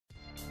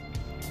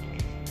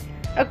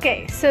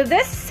Okay, so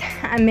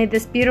I made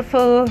this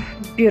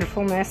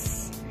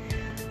beautifulness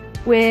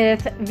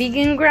with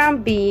vegan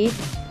ground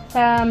beef,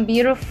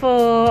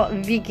 beautiful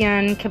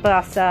vegan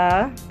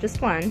kielbasa,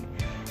 just one,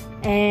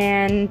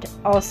 and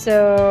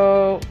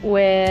also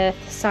with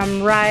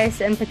some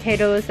rice and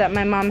potatoes that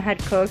my mom had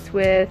cooked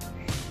with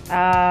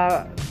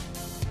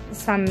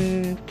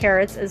some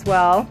carrots as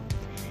well.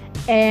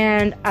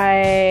 And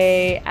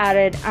I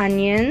added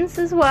onions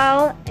as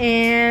well,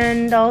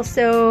 and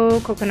also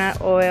coconut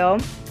oil.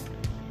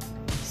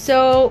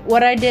 So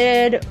what I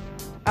did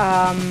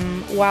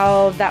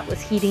while that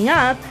was heating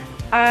up,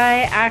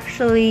 I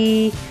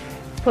actually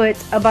put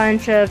a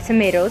bunch of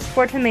tomatoes,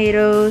 4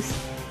 tomatoes,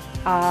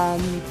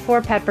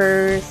 4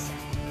 peppers,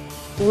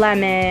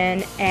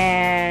 lemon,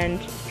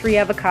 and 3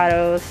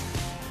 avocados.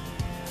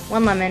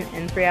 1 lemon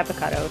and 3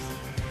 avocados.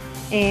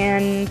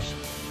 And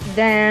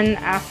then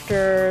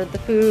after the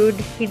food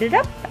heated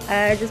up,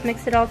 I just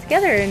mixed it all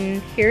together,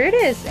 and here it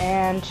is.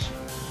 And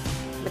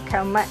look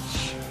how much.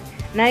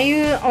 Now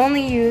you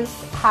only use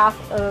half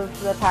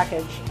of the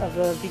package of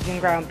the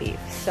vegan ground beef,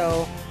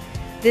 so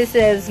this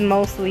is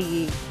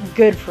mostly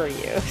good for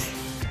you.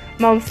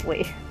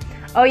 Mostly.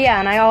 Oh yeah,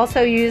 and I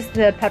also used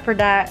the pepper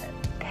jack.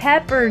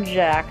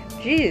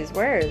 Jeez,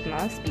 where is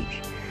my speech?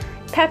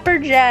 Pepper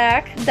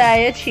jack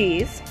diet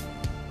cheese,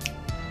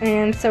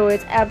 and so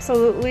it's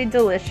absolutely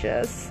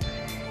delicious.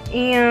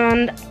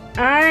 And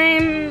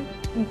I'm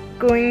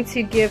going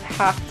to give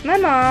half to my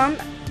mom,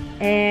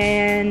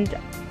 and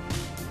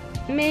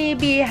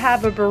maybe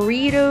have a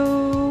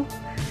burrito,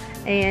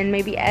 and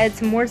maybe add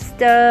some more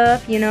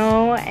stuff, you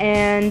know,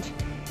 and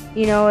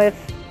you know, if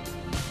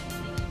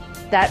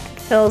that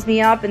fills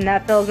me up and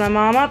that fills my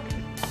mom up,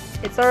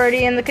 it's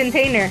already in the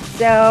container,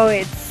 so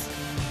it's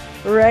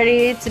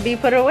ready to be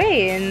put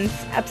away, and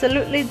it's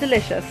absolutely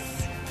delicious.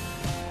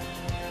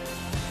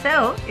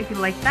 So if you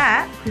like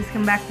that, please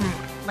come back for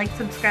more. Like,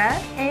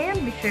 subscribe,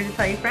 and be sure to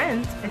tell your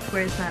friends. I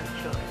swear it's not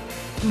a chore.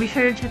 And be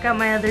sure to check out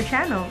my other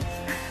channels.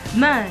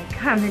 My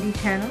comedy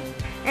channel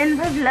and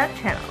my vlog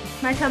channel.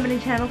 My comedy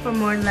channel for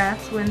more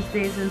laughs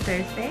Wednesdays and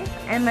Thursdays,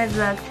 and my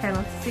vlog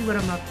channel to see what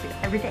I'm up to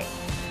every day.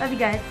 Love you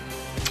guys.